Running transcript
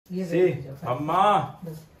See, Amma.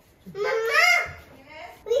 Mama,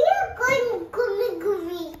 we are going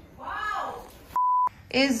gummy. Wow.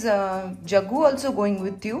 Is Jaggu also going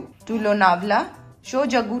with you to Lonavala? Show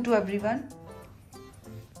Jaggu to everyone.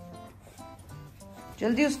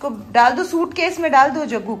 जल्दी उसको डाल दो, suitcase में डाल दो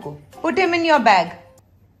जग्गू को. Put him in your bag.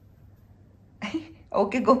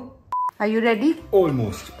 Okay, go. Are you ready?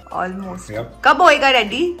 Almost. Almost. Yep. कब होएगा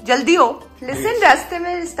रेडी? जल्दी हो. Listen, रास्ते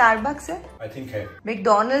में स्टारबक्स है. I think है.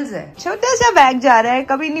 मैकडॉनल्ड्स है. छोटा सा बैग जा रहा है,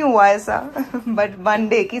 कभी नहीं हुआ ऐसा. But one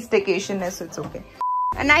day की स्टेकेशन है, so it's okay.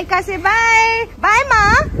 अनायका से बाय. बाय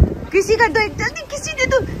माँ. किसी कर दो एक, जल्दी किसी दे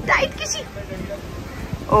दो. टाइट किसी.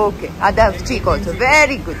 Okay. Other cheek also.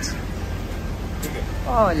 Very good.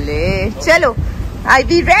 ओले, चलो. Are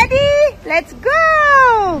we ready? Let's go.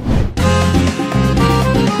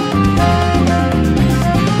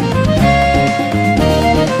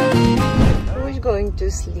 Who's going to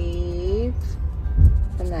sleep?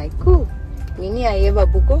 Anayku. Mini आई है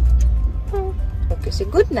बाबू को. Okay, say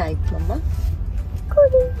good night, Mama.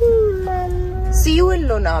 Good evening, Mama. See you in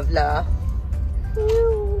Lonavala.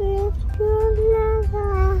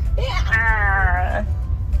 Yeah.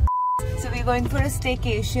 So we're going for a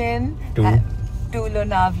staycation to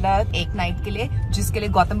Lonavala एक night के लिए, जिसके लिए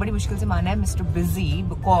गौतम बड़ी मुश्किल से माना है मिस्टर बिजी,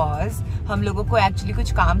 बिकॉज हम लोगों को एक्चुअली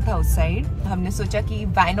कुछ काम था उस साइड. हमने सोचा कि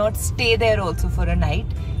why not stay there also for a night,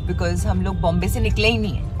 because हम लोग बॉम्बे से निकले ही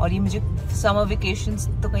नहीं है और ये मुझे समर वेकेशंस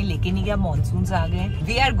तो कहीं लेके नहीं गया. मॉनसून आ गए.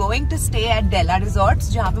 We are going to stay at della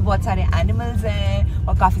resorts, जहाँ पे बहुत सारे एनिमल्स हैं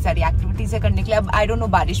और काफी सारी एक्टिविटीज है करने के लिए. अब आई डोंट नो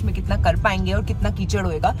बारिश में कितना कर पाएंगे और कितना कीचड़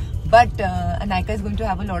होएगा, but Anaika is going to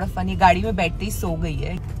have a lot of fun. ये गाड़ी में बैठते ही सो गई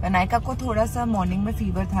है. अनायका को थोड़ा सा मॉर्निंग में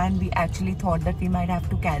फीवर था and we actually thought that we might have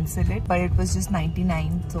to cancel it, but it was just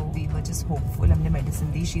 99, so we were just hopeful. हमने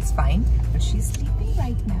medicine the, she is fine, but she is sleeping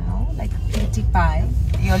right now like a pretty pie.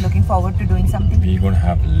 You are looking forward to doing something? We're going to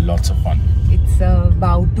have lots of fun. It's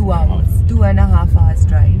about 2 hours, 2.5 hours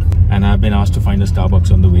drive. And I've been asked to find a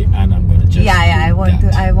Starbucks on the way, and I'm going to just. Yeah.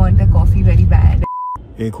 I want a coffee very bad.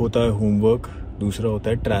 एक होता है homework, दूसरा होता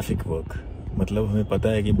है traffic work. मतलब हमें पता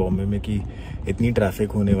है कि बॉम्बे में कि इतनी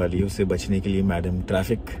ट्रैफिक होने वाली है, उससे बचने के लिए मैडम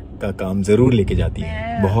ट्रैफिक का काम जरूर लेके जाती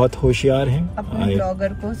है. बहुत होशियार हैं. अपने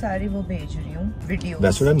ब्लॉगर को सारी वो भेज रही हूँ videos.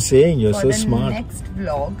 That's what I'm saying. You're so smart. Next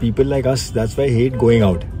vlog. People like us, that's why I hate going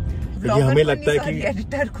out. क्योंकि हमें लगता है कि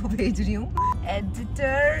एडिटर को भेज रही हूँ.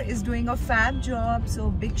 Editor is doing a fab job, so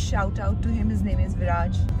big shout out to him. His name is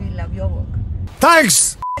Viraj. We love your work. Thanks.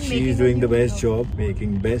 She is doing the best job,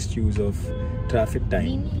 making best use of traffic time.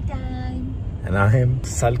 Mini time. And I am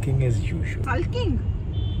sulking as usual. Sulking?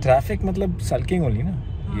 Traffic मतलब sulking only ना.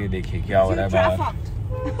 ये देखिए क्या हो रहा है बाहर.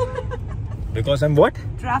 Because I'm what?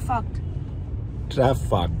 Trafficked.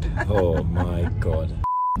 Trafficked. Oh my god.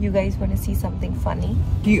 You guys want to see something funny?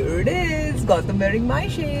 Here it is. Gautam wearing my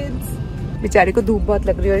shades. बेचारे को धूप बहुत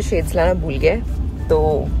लग रही है और शेड्स लाना भूल गए, तो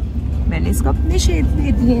मैंने इसको अपने शेड्स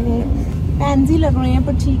दे दिए हैं. पैंजी लग रहे हैं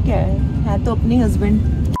पर ठीक है तो अपनी हस्बैंड.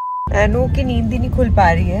 अनु की नींद ही नहीं खुल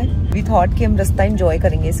पा रही है. वी थॉट कि हम रास्ता एंजॉय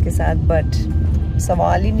करेंगे इसके साथ, बट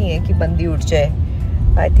सवाल ही नहीं है कि बंदी उठ जाए.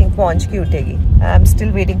 आई थिंक पहुंच के उठेगी. I am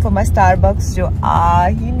still waiting for my Starbucks, जो आ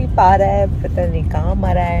ही नहीं पा रहा है. पता नहीं कहाँ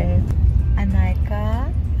मरा है. Anaika,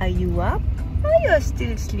 are you up? Or you're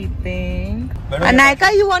still sleeping? Anayka,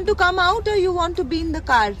 you want to come out or you want to be in the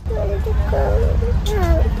car?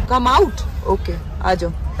 Come out? Okay,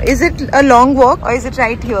 aajo. Is it a long walk or is it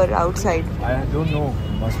right here outside? I don't know.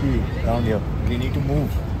 Must be around here. We need to move.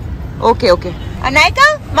 Okay. Anayka,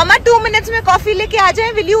 Mama 2 minutes में coffee लेके आ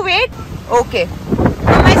जाए. Will you wait? Okay.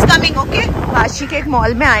 Mama is coming. Okay. Vashi के एक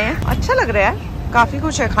mall में आए हैं. अच्छा लग रहा है. काफी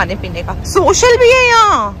कुछ है खाने पीने का. सोशल भी है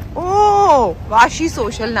यहाँ. ओह, वाशी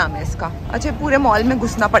सोशल नाम है इसका. अच्छा, पूरे मॉल में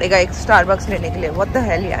घुसना पड़ेगा एक स्टारबक्स लेने के लिए. व्हाट द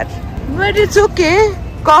हेल यार. But it's okay.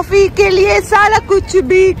 कॉफी के लिए साला कुछ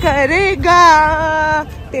भी करेगा.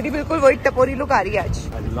 तेरी बिल्कुल वही टपोरी लुक आ रही है आज.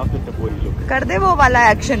 I love the टपोरी look. कर दे वो वाला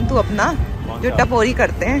एक्शन तू अपना, जो टपोरी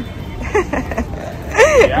करते हैं.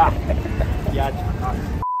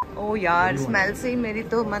 ओ यार, स्मेल से ही मेरी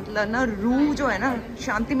तो मतलब ना रूह जो है ना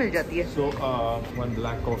शांति मिल जाती है. So one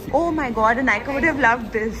black coffee. Oh my God, Anayka would have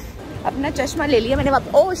loved this. अपना चश्मा ले लिया मैंने.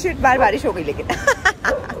 ओह शिट, बारिश हो गई लेकिन.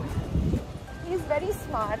 He is very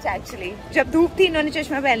smart actually. जब धूप थी इन्होंने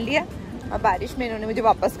चश्मा पहन लिया और बारिश में इन्होंने मुझे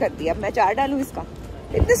वापस कर दिया. अब मैं चार डालूं इसका.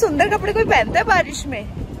 इतने सुंदर कपड़े कोई पहनता है बारिश में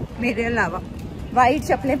मेरे अलावा. व्हाइट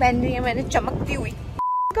चप्पलें पहन रही है मैंने चमकती हुई.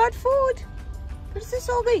 Got food. फिर से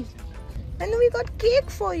सो गई. And we got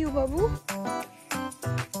cake for you, babu.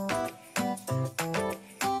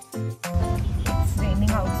 It's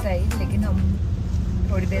raining outside, लेकिन हम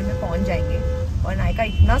थोड़ी देर में पहुंच जाएंगे. और नायका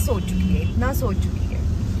इतना सो चुकी है.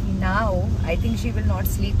 now I think she will not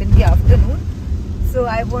sleep in the afternoon. So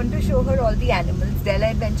I want to show her all the animals. Della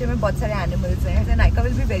Adventure में बहुत सारे animals हैं. Anayka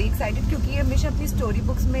will be very excited क्योंकि ये हमेशा अपनी story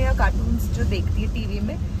books में या cartoons जो देखती है TV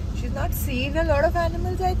में, she's not seen a lot of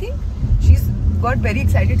animals. I think she's got very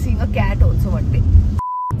excited seeing a cat also one day.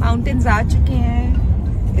 Mountains आ चुके हैं.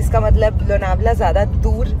 इसका मतलब लोनावला ज़्यादा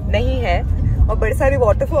दूर नहीं है और बड़े सारे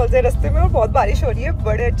waterfalls हैं रास्ते में और बहुत बारिश हो रही है.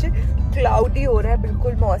 बड़े अच्छे क्लाउडी हो रहा है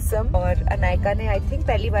बिल्कुल मौसम. और अनायका ने आई थिंक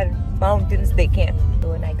पहली बार माउंटेन्स देखे हैं,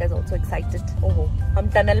 तो अनायका इज आल्सो एक्साइटेड. ओहो, हम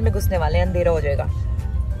टनल में घुसने वाले हैं, अंधेरा हो जाएगा.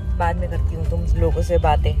 बाद में करती हूँ तुम लोगों से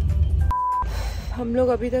बातें. हम लोग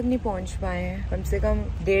अभी तक नहीं पहुँच पाए हैं. कम से कम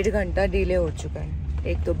 1.5 घंटा डिले हो चुका है.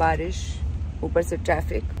 एक तो बारिश, ऊपर से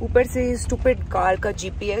ट्रैफिक, ऊपर से स्टूपिड कार का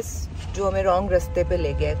GPS जो हमें रॉन्ग रास्ते पे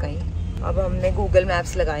ले गया कहीं. अब हमने गूगल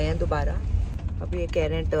मैप्स लगाए हैं दोबारा. अब ये कह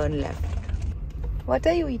रहे हैं turn left. What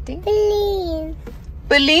are you eating? Please.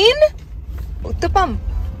 Peline? Uttapam.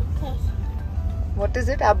 What is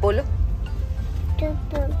it? आप बोलो.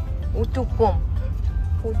 Tutum. Uttapam.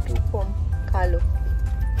 Uttapam. खा लो.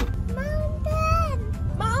 Mountain.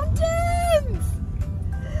 Mountains.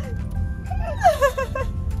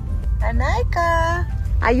 Anayka,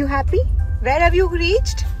 are you happy? Where have you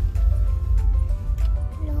reached?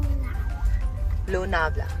 Lonavala.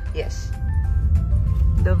 Lonavala. Yes.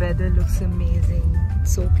 The weather looks amazing.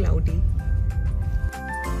 So cloudy.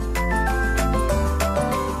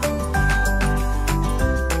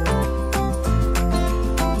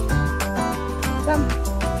 Come.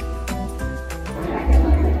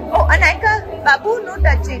 Oh, Anayka, Babu, no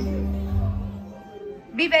touching.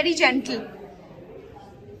 Be very gentle.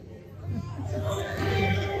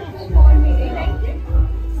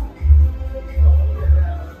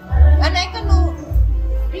 Anayka, no.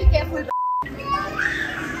 Be careful.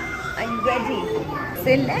 Are you ready?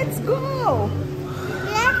 Say let's go.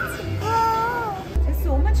 Let's go. There's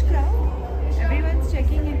so much crowd. Everyone's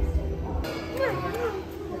checking in.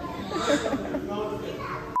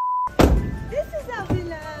 This is our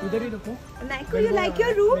villa. Anayka, you like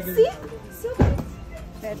your room? See? So good.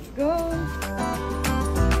 Let's go.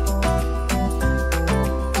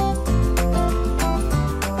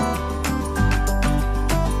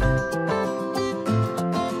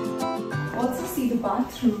 Also see the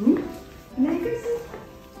bathroom. Anayka,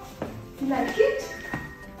 you like it?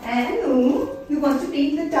 Anu, you want to be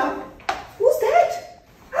in the tub? Who's that?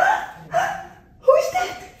 Who's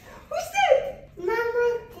that? Who's that? Mama,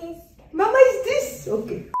 this. Mama, is this?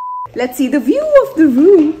 Okay. Let's see the view of the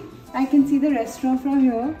room. I can see the restaurant from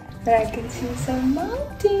here. But I can see some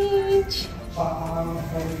mountains.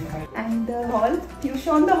 And the hall. You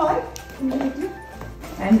shown the hall?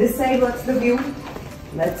 And this side, what's the view?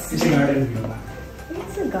 Let's see. It's a garden view.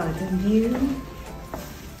 It's a garden view.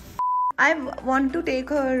 I want to take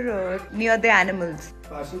her near the animals.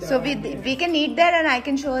 So we can eat there and I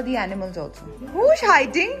can show her the animals also. Who's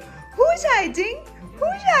hiding? Who's hiding?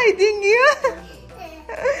 Who's hiding here?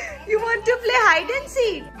 You want to play hide and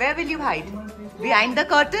seek? Where will you hide? Behind the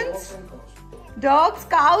curtains? Dogs,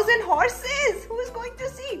 cows and horses. Who is going to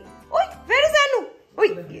see? Oi, where is Anu? Oi.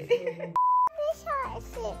 This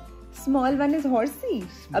horsey. Small one is horsey.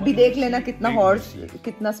 अभी देख लेना कितना horse,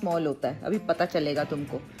 कितना small होता है. अभी पता चलेगा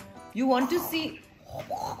तुमको. You want to see?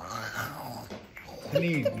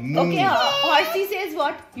 Okay, horsey says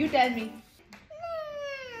what? You tell me.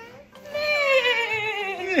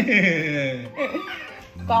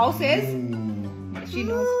 Cow says she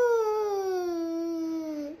knows.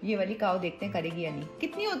 ये वाली काव देखते हैं करेगी या नहीं.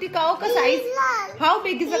 कितनी होती काव का size? How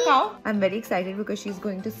big is a cow? I'm very excited because she's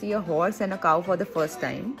going to see a horse and a cow for the first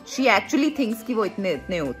time. She actually thinks कि वो इतने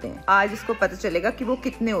इतने होते हैं. आज इसको पता चलेगा कि वो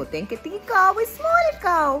कितने होते हैं. कितनी cow is small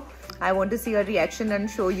cow. I want to see her reaction and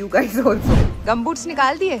show you guys also. Gumboots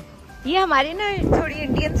निकाल दिए. ये हमारी ना थोड़ी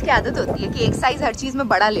इंडियंस की आदत होती है कि एक साइज हर चीज में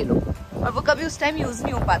बड़ा ले लो और वो कभी उस टाइम यूज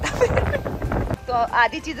नहीं हो पाता. तो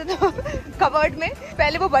आधी चीजें तो कवर्ड में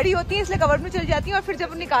पहले वो बड़ी होती हैं इसलिए कवर्ड में चली जाती हैं और फिर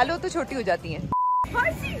जब निकालो तो छोटी हो जाती हैं.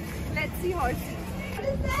 Horsey, let's see horsey. What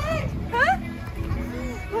is that? Huh?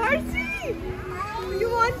 Horsey? You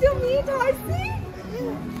want to meet horsey?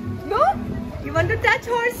 No? You want to touch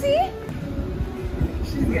horsey?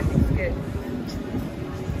 She's getting scared.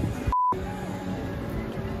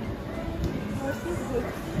 Horsey is good.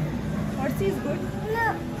 Horsey is good. No,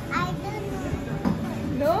 I don't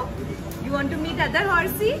know. No? You want to meet other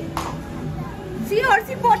horsey? See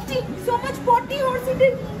horsey potty. So much potty horsey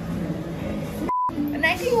did.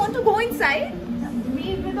 Anayka, you want to go inside?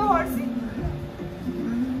 Meet with the horsey?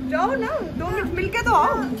 जाओ ना, 2 minute मिल के तो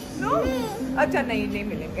आओ. No? अच्छा नहीं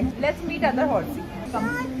मिलेंगे. Let's meet other horsey. Come.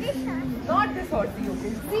 Not this one. Not this horsey,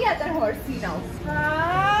 okay? See other horsey now.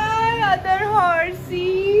 Hi, other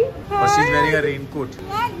horsey. But she's wearing a raincoat.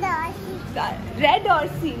 Red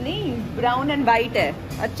horsey नहीं, brown and white है.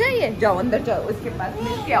 अच्छा ये जाओ अंदर जाओ उसके पास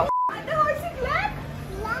मिल के आओ. Other horsey black.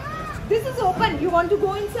 This is open. You want to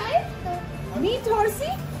go inside? Meet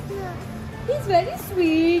horsey. He's very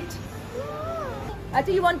sweet.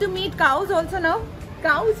 अच्छा, you want to meet cows also now?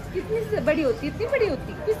 Cows कितनी बड़ी होती है? इतनी बड़ी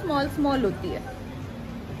होती है? कितनी small होती है?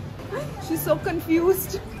 She's so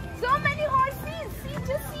confused. So many horses. See,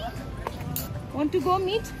 just see. Want to go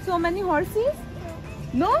meet so many horses?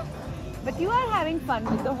 No? But you are having fun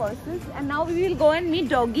with the horses. And now we will go and meet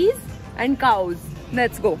doggies and cows.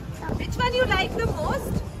 Let's go. Which one you like the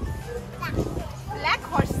most? Black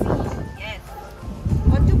horsey. Yes.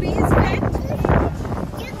 Want to be his friend?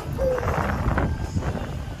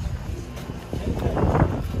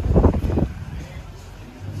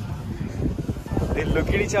 They look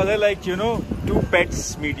at each other like, you know, two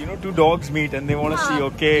pets meet, you know, two dogs meet and they want to see,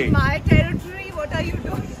 okay. In my territory, what are you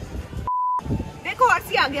doing? देखो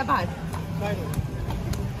horsey आ गया बाहर.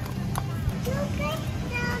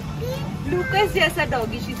 Lucas जैसा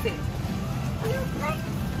doggy, she said.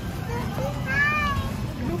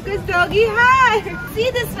 Lucas doggy, hi. See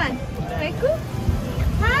this one. Anayka.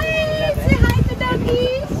 Hi. Say hi to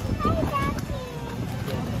doggies.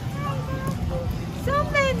 So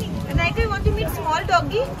many. Anayka, you want to meet small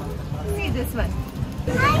doggy? See this one.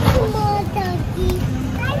 Hi, small doggy.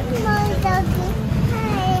 Hi, small doggy.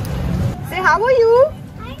 Hi. Say how are you?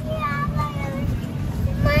 Hi,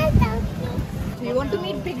 small doggy. Do you want to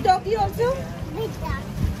meet big doggy also? Big dog.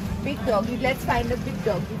 Big doggy. Let's find a big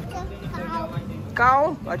doggy. Cow.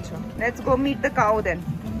 Cow? Achha. Let's go meet the cow then.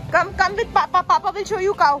 Come with Papa. Papa will show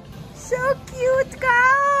you cow. So cute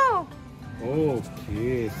cow.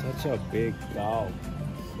 Okay, such a big cow.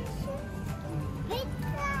 Big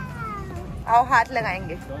cow. आओ हाथ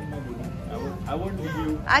लगाएंगे. I won't leave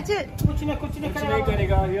you. अच्छा. कुछ नहीं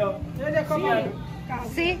करेगा ये.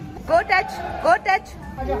 See, go touch.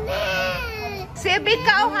 Say big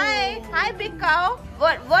cow hi. Hi big cow.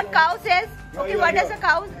 What cow says? Okay, what does a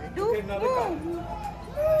cow do?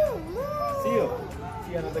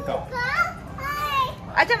 See another cow.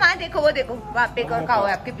 अच्छा वहाँ देखो, वो देखो, वहाँ पे एक और cow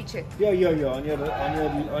है आपके पीछे. Yeah,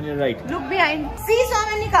 on your right. Look behind. See, so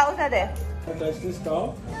many cows are there. Touch this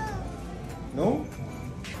cow. No?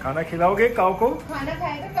 खाना खिलाओगे cow को? खाना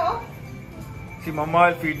खाएगा cow? See, Mama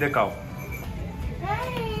will feed the cow. Hi.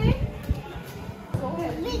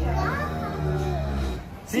 Big cow.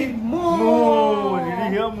 See, moo. Did you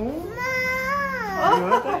hear moo? You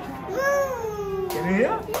heard that? Can you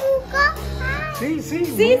hear?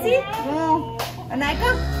 See. Anayka.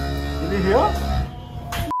 Did you hear?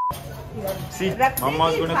 See,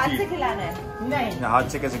 Mama's gonna हाथ से feed. खिलाना है. नहीं. हाथ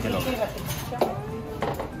से कैसे खिलाओ?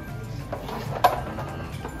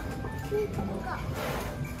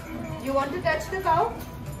 You want to touch the cow?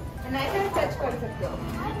 Anayka touch कर सकते हो.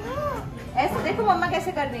 ऐसे देखो मम्मा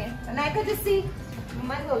कैसे कर रही है. Anayka just see.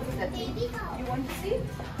 Mama is also touching. You want to see?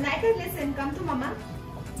 Anayka, listen. Come to Mama.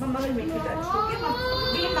 Mama will make you touch. Okay?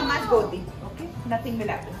 Be in Mama's body. Okay? Nothing will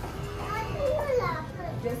happen.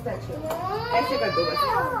 Just touch her. ऐसे कर दो बस.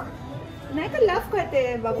 Anayka love करते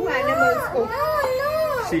हैं बाबू animals को.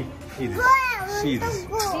 See this. See,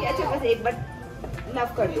 अच्छा बस एक बार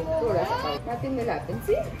love कर दो थोड़ा सा. Nothing will happen.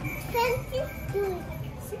 See?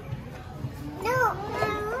 No, I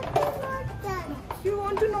want to not touch. You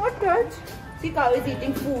want to not touch? See, cow is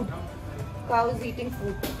eating food. Cow is eating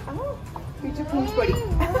food. Oh, पीछे पूंछ पड़ी.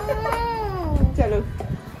 चलो,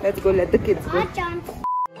 let's go. Let the kids go.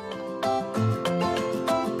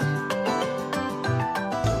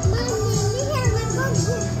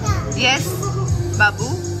 Yes, Babu.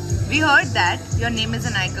 We heard that your name is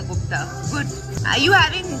Anayka Gupta. Good. Are you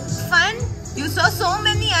having fun? You saw so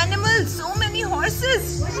many animals, so many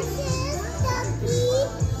horses.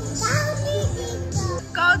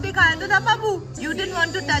 Cow दिखाया तो था बाबू. You didn't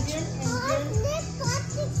want to touch.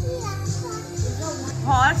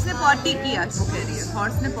 Horse ने potty किया. वो कह रही है.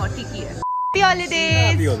 Horse ने potty किया. Happy holidays.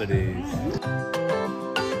 Happy holidays.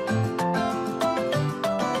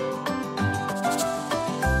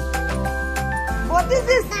 What is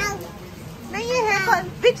this? नहीं ये है कौन?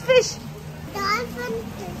 Which fish?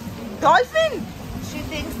 Dolphin. She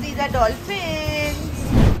thinks these are dolphins.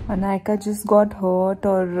 Anayka just got hurt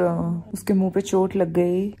और उसके मुंह पे चोट लग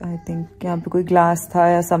गई. I think यहाँ पे कोई ग्लास था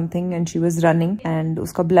या something and she was running and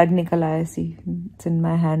उसका blood निकल आया. See, it's in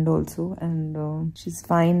my hand also and she's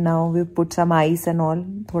fine now. We put some ice and all.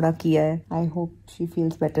 थोड़ा किया है. I hope she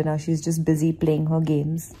feels better now. She's just busy playing her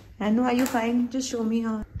games. Anu, are you fine? Just show me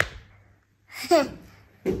her.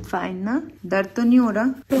 It's fine ना? दर्द तो नहीं हो रहा?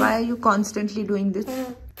 Why are you constantly doing this?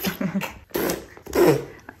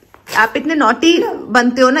 आप इतने नॉटी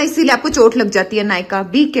बनते हो ना, इसीलिए आपको चोट लग जाती है Nykaa.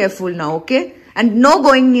 Be careful now, okay? And no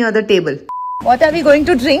going near the table. What are we going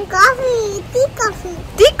to drink? Coffee. Tea coffee.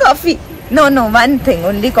 Tea coffee. No, one thing,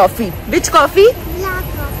 only coffee. Which coffee? Black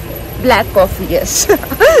coffee. Black coffee, yes.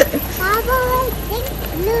 Papa will drink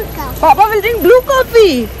blue coffee. Papa will drink blue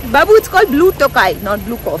coffee. Babu, it's called blue tokai, not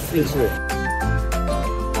blue coffee.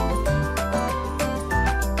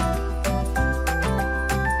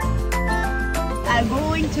 I'm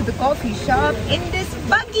going to the coffee shop in this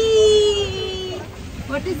buggy.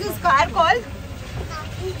 What is this car called?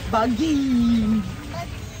 Buggy.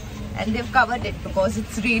 And they've covered it because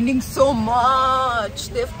it's raining so much.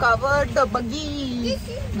 They've covered the buggy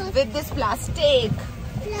with this plastic.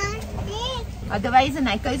 Plastic. Otherwise,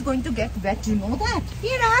 Anayka is going to get wet. You know that?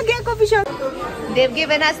 Here, aa gaya coffee shop. They've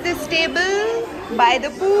given us this table by the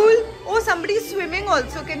pool. Oh, somebody's swimming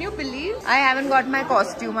also. Can you believe? I haven't got my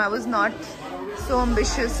costume. I was not so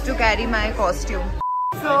ambitious to carry my costume.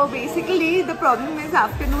 So basically, the problem is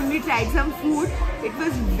afternoon we tried some food. It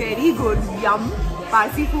was very good. Yum.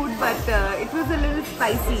 Parsi food, but it was a little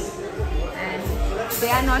spicy. And they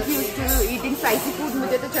are not used to eating spicy food.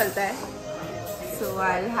 Mujhe to chalta hai. So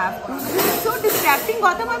I'll have to. This is so distracting,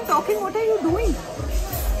 Gautam. I'm talking. What are you doing?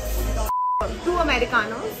 2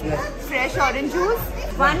 Americanos, fresh orange juice,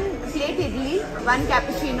 1 plate idli, 1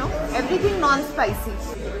 cappuccino. Everything non-spicy.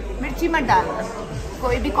 मिर्ची मत डालना.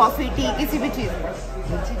 कोई भी coffee, T, किसी भी चीज में.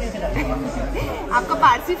 आपका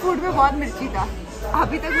पारसी फूड में बहुत मिर्ची था.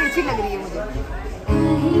 अभी तक मिर्ची लग रही है मुझे.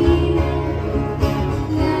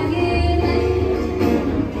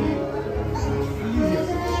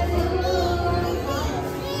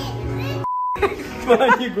 Why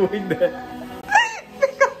are you going there?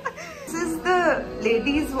 This is the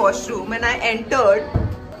ladies' washroom and I entered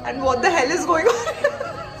and what the hell is going on?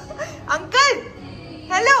 Uncle!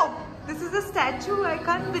 Hello! This is a statue. I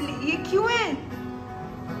can't believe. ये क्यों है?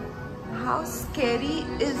 How scary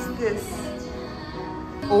is this?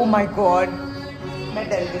 Oh my god! मैं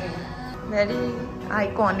डर गई. Very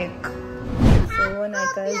iconic. So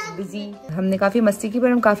Anayka is busy. हमने काफी मस्ती की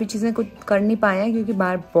पर हम काफी चीजें कुछ कर नहीं पाए हैं क्योंकि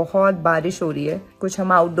बाहर बहुत बारिश हो रही है. कुछ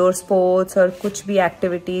हम आउटडोर स्पोर्ट्स और कुछ भी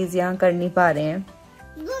एक्टिविटीज यहाँ कर नहीं पा रहे हैं.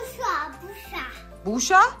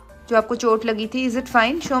 बूशा जो आपको चोट लगी थी, is it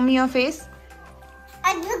fine? Show me your face.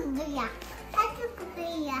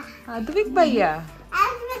 Advik Bhaiya.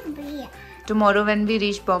 Tomorrow when we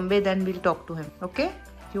reach Bombay, then we'll talk to him. Okay?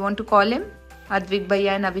 You want to call him? Advik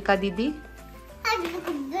Bhaiya and Avika Didi? Advik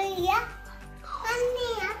Bhaiya.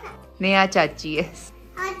 Neha Chachi, yes.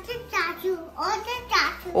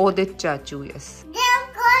 Odit Chachu, yes. They'll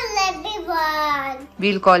call everyone.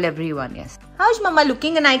 We'll call everyone, yes. How's Mama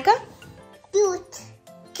looking, Anayka? Cute.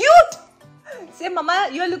 Cute! Say, Mama,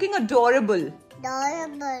 you're looking adorable.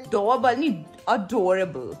 Adorable. Adorable,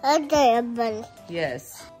 adorable. Adorable.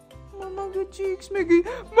 Yes. Mama, your cheeks, Maggie.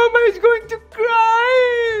 Mama is going to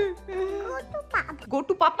cry. Go to Papa. Go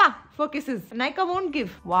to Papa for kisses. Anayka won't give.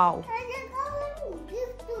 Wow.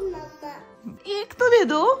 Give to Mama. एक तो दे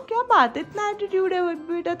दो. क्या बात है, इतना attitude है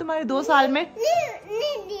बेटा तुम्हारे 2 साल में.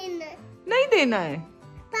 नहीं देना. नहीं देना है.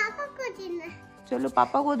 पापा को देना. चलो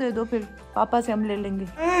पापा को दे दो, फिर पापा से हम ले लेंगे.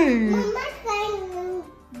 Mama crying.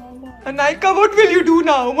 Anayka, what will you do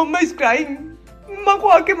now? Mama is crying. मम्मा को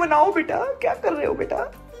आके मनाओ बेटा. क्या कर रहे हो बेटा?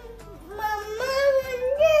 Mama,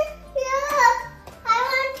 I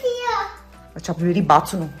want here. अच्छा मेरी बात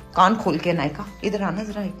सुनो, कान खोल के. Anayka, इधर आना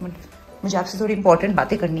जरा 1 मिनट. मुझे आपसे थोड़ी इंपॉर्टेंट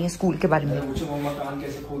बातें करनी है स्कूल के बारे में. मम्मा कान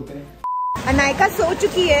कैसे खोलते हैं? Anayka सो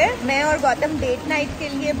चुकी है. मैं और गौतम डेट नाइट के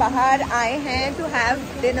लिए बाहर आए हैं to have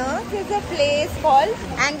dinner. There's a place called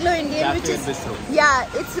Anglo Indian which is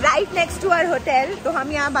it's right next to our hotel. तो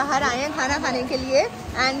हम यहाँ बाहर आए हैं खाना खाने के लिए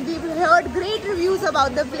and we've heard great reviews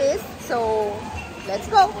about the place. So let's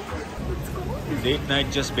go. Date night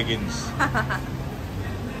just begins.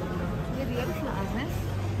 ये रियल फ्लावर्स हैं.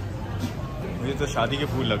 मुझे तो शादी के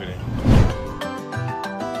फूल लग रहे हैं.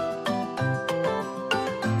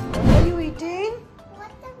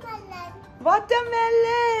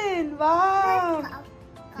 Watermelon! Wow!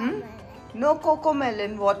 No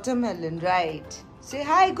cocomelon, watermelon, right. Say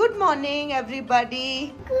hi, good morning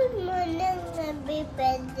everybody. Good morning,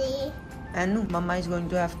 everybody. Anu, Mama is going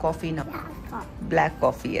to have coffee now. Black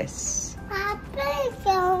coffee, yes. Papa is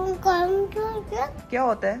going to क्या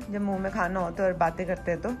होता है जब मुंह में खाना होता है और बातें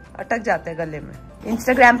करते हैं तो अटक जाते हैं गले में.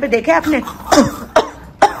 Instagram पे देखे आपने?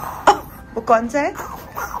 वो कौन सा है?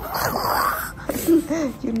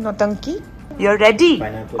 You नौटंकी. You're ready?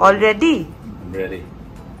 Pineapple. All ready? Ready.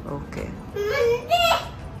 Okay. Monday,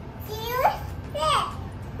 Tuesday,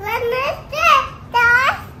 Wednesday,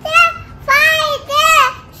 Thursday, Friday,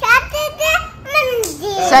 Saturday,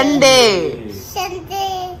 Monday. Sunday.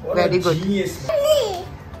 Sunday. Very good.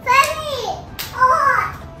 February,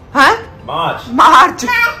 Huh? March. March.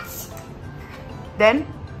 March, Then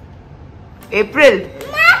April.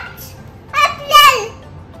 March, April,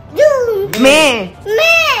 June, May.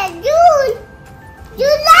 May, June,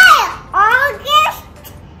 July,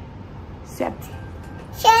 August,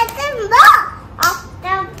 September,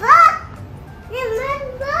 October,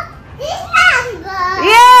 November, December.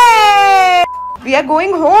 Yay! We are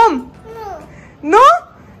going home. No. No?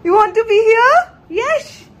 You want to be here?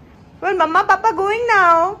 Yes. Well, Mama, Papa going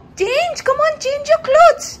now. Change. Come on, change your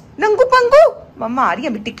clothes. Nangu pangu. Mama आ रही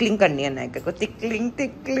है अभी tickling करनी है अनायका को. Tickling,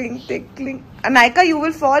 tickling, tickling. Anayka, you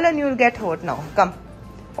will fall and you will get hurt now. Come.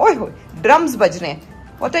 ओए होए, drums बज रहे हैं.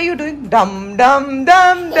 What are you doing? Dum dum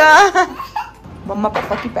dum dum. मम्मा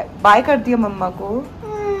पापा की बाय कर दिया मम्मा को.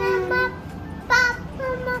 Mama,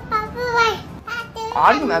 Papa, bye.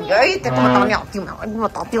 और मैं गई तेरे को बताने आती हूँ मैं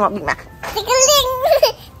बताती हूँ अभी मैं. Tickling.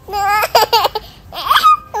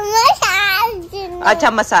 Massage. अच्छा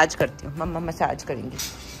मसाज करती हूँ. मम्मा मसाज करेंगी.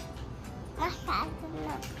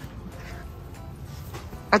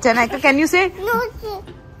 अच्छा अनायका कैन यू से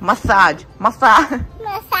massage massage Massage.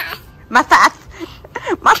 Massage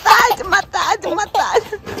massage massage massage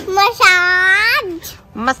Massage.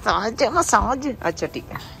 Massage massage. अच्छा ठीक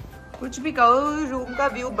है. कुछ भी कहो, रूम का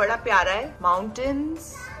व्यू बड़ा प्यारा है.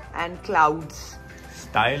 Mountains and clouds.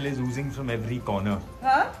 Style is oozing from every corner.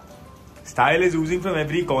 हाँ? Style is oozing from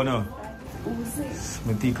every corner.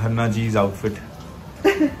 Smriti Khanna ji's outfit.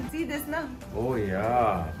 See this ना? Oh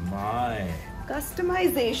yeah, my.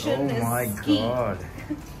 Customization Oh is my key. god.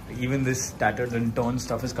 Even this tattered and torn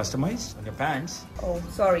stuff is customized on your pants. Oh,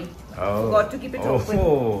 sorry. Oh. Forgot to keep it open.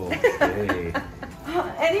 Oh, okay.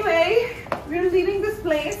 Anyway, we're leaving this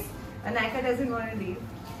place. Anayka doesn't want to leave.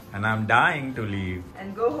 And I'm dying to leave.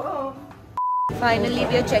 And go home. Finally,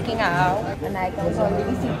 we are checking out. Anayka is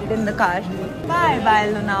already seated in the car. Bye bye,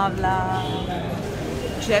 Lonavala.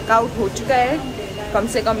 Check out हो चुका है. कम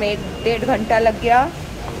से कम 1-1.5 घंटा लग गया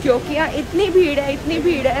क्योंकि यहाँ इतनी भीड़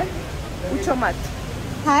है पूछो मत.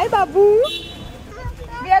 Hi Babu.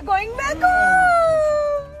 We are going back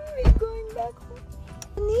home. We are going back home.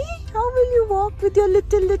 Honey, how will you walk with your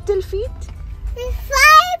little feet?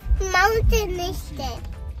 5 mountains there.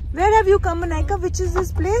 Where have you come, Anayka? Which is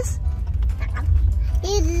this place?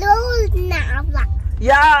 Lonavala.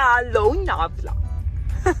 Yeah, Lonavala.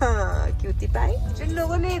 Cutie pie. जिन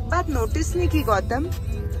लोगों ने एक बात notice नहीं की गौतम,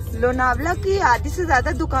 लोनावला की आधी से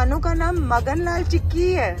ज्यादा दुकानों का नाम मगनलाल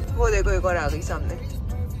चिक्की है. वो देखो एक और आ गई सामने.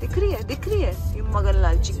 दिख रही है ये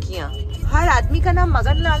मगनलाल चिक्कियाँ. हर आदमी का नाम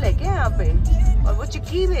मगनलाल है क्या यहाँ पे? और वो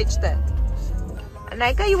चिक्की बेचता है.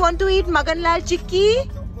 Anaika, you want to eat Maganlal chikki?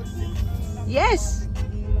 Yes.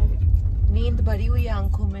 नींद भरी हुई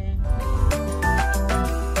आंखों में.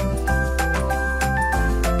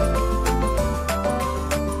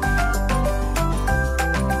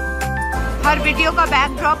 हर वीडियो का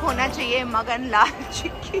बैकड्रॉप होना चाहिए मगनलाल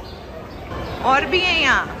चिक्की. और भी है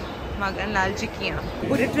यहाँ मगनलाल चिक्कियाँ.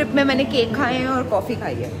 पूरे ट्रिप में मैंने केक खाए हैं और कॉफी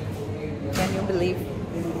खाई है. Can you believe?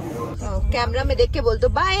 कैमरा में देख के बोल दो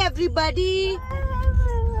बाय एवरीबॉडी.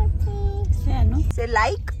 से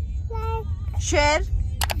like, share,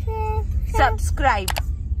 subscribe.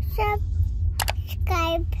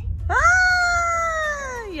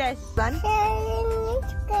 Yes. Sharing is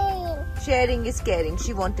caring. Sharing is caring.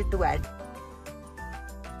 She wanted to add.